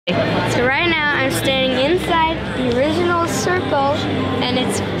So right now I'm standing inside the original circle and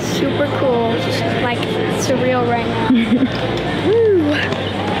it's super cool, just like surreal right now. Woo!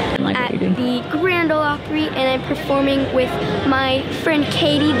 At the Grand Ole Opry, and I'm performing with my friend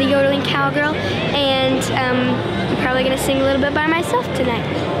Katie, the yodeling cowgirl, and I'm probably gonna sing a little bit by myself tonight.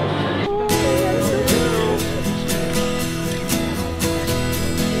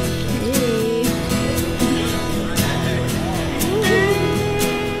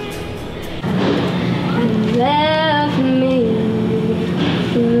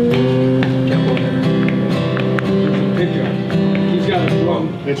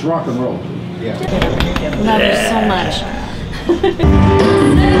 It's rock and roll. Yeah. Love you so much.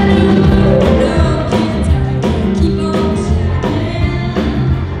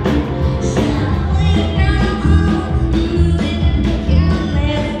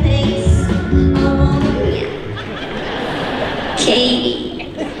 Katie.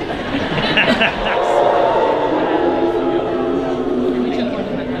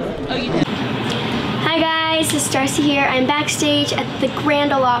 Hi guys, it's Darci here. I'm backstage at the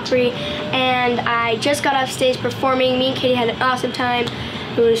Grand Ole Opry and I just got off stage performing. Me and Katie had an awesome time.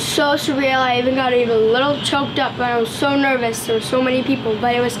 It was so surreal. I even got a little choked up, but I was so nervous. There were so many people,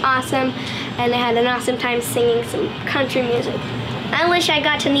 but it was awesome and I had an awesome time singing some country music. I wish I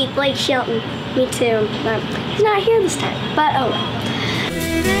got to meet Blake Shelton. Me too, but he's not here this time, but oh well.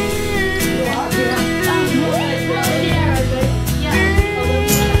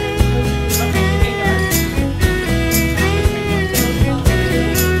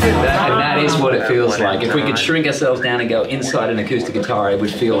 That is what it feels like. If we could shrink ourselves down and go inside an acoustic guitar, it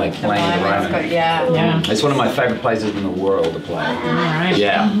would feel like playing the Ryman. Yeah. It's one of my favorite places in the world to play. Right.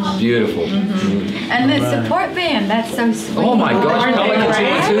 Yeah, beautiful. And the support band, that's so sweet. Oh my gosh, Paula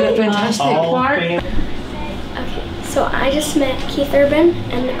continues to do that fantastic. Okay, so I just met Keith Urban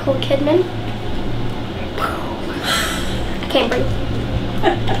and Nicole Kidman. I can't breathe.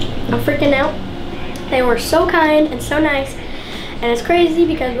 I'm freaking out. They were so kind and so nice. And it's crazy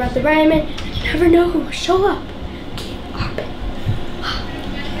because we're at the Ryman and you never know who will show up. Keep Urban.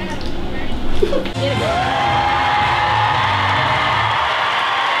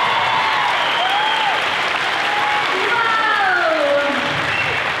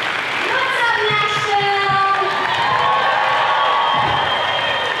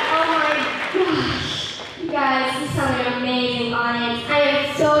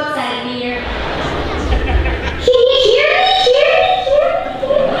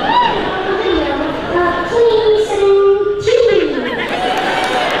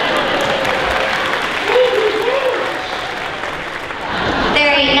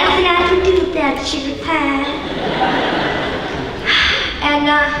 Sugar pie. And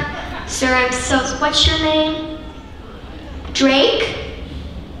sir, I'm so, what's your name? Drake?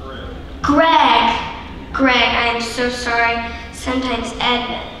 Greg. I'm so sorry. Sometimes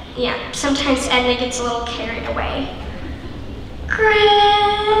Edna gets a little carried away.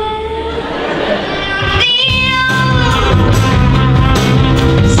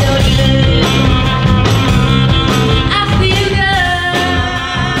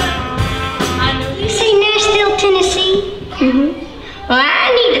 Well,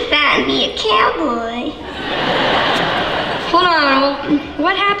 I need to find me a cowboy. Hold on,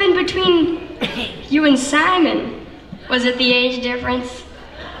 what happened between you and Simon? Was it the age difference?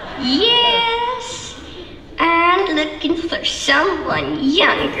 Yes, I'm looking for someone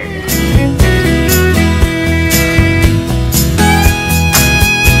younger.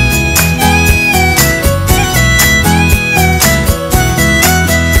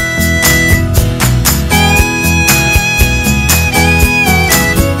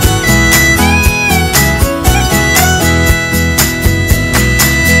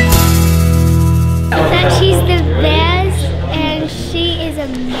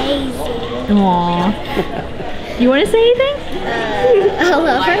 Aww. You want to say anything? I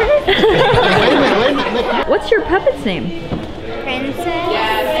love her. What's your puppet's name?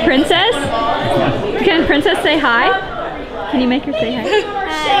 Princess. Princess? Can Princess say hi? Can you make her say hi?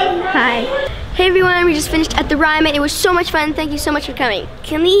 Hi. Hi. Hey everyone, we just finished at the Ryman. It was so much fun. Thank you so much for coming.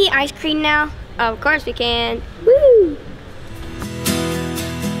 Can we eat ice cream now? Of course we can. Woo!